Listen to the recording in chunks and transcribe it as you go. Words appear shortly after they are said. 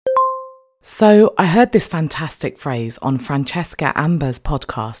So I heard this fantastic phrase on Francesca Amber's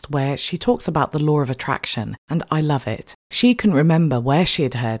podcast where she talks about the law of attraction, and I love it. She couldn't remember where she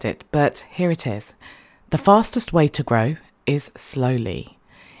had heard it, but here it is. The fastest way to grow is slowly.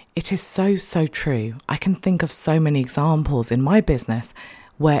 It is so true. I can think of so many examples in my business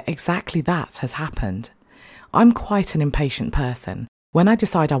where exactly that has happened. I'm quite an impatient person. When I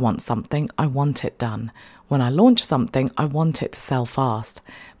decide I want something, I want it done. When I launch something, I want it to sell fast.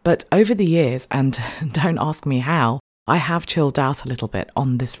 But over the years, and don't ask me how, I have chilled out a little bit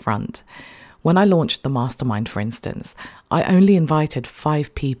on this front. When I launched the mastermind, for instance, I only invited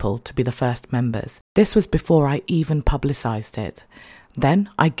 5 people to be the first members. This was before I even publicised it. Then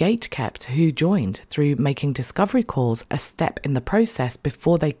I gate-kept who joined through making discovery calls a step in the process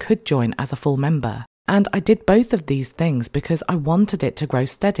before they could join as a full member. And I did both of these things because I wanted it to grow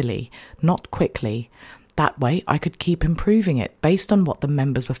steadily, not quickly. That way I could keep improving it based on what the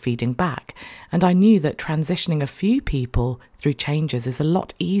members were feeding back. And I knew that transitioning a few people through changes is a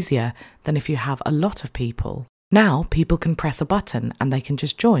lot easier than if you have a lot of people. Now people can press a button and they can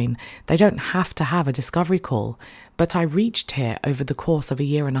just join. They don't have to have a discovery call. But I reached here over the course of a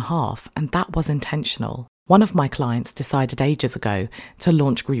year and a half, and that was intentional. One of my clients decided ages ago to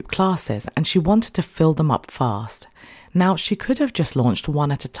launch group classes, and she wanted to fill them up fast. Now, she could have just launched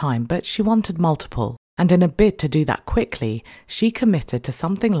one at a time, but she wanted multiple. And in a bid to do that quickly, she committed to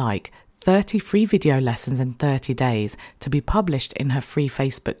something like 30 free video lessons in 30 days to be published in her free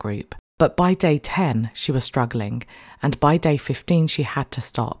Facebook group. But by day 10, she was struggling, and by day 15, she had to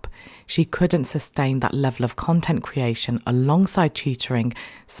stop. She couldn't sustain that level of content creation alongside tutoring,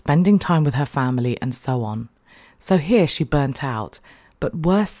 spending time with her family, and so on. So here she burnt out, but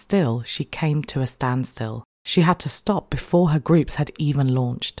worse still, she came to a standstill. She had to stop before her groups had even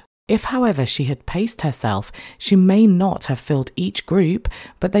launched. If, however, she had paced herself, she may not have filled each group,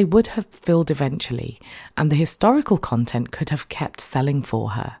 but they would have filled eventually, and the historical content could have kept selling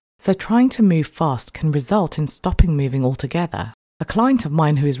for her. So trying to move fast can result in stopping moving altogether. A client of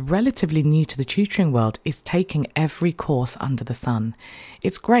mine who is relatively new to the tutoring world is taking every course under the sun.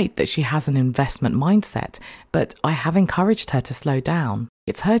 It's great that she has an investment mindset, but I have encouraged her to slow down.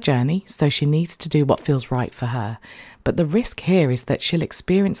 It's her journey, so she needs to do what feels right for her. But the risk here is that she'll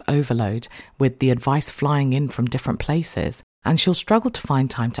experience overload with the advice flying in from different places, and she'll struggle to find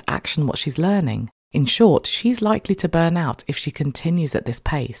time to action what she's learning. In short, she's likely to burn out if she continues at this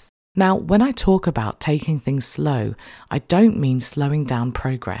pace. Now, when I talk about taking things slow, I don't mean slowing down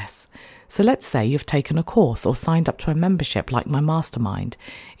progress. So let's say you've taken a course or signed up to a membership like my mastermind.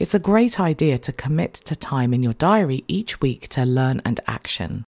 It's a great idea to commit to time in your diary each week to learn and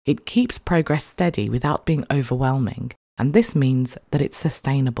action. It keeps progress steady without being overwhelming, and this means that it's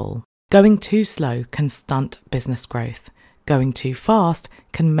sustainable. Going too slow can stunt business growth. Going too fast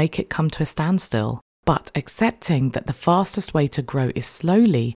can make it come to a standstill. But accepting that the fastest way to grow is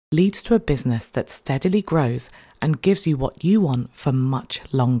slowly leads to a business that steadily grows and gives you what you want for much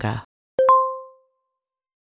longer.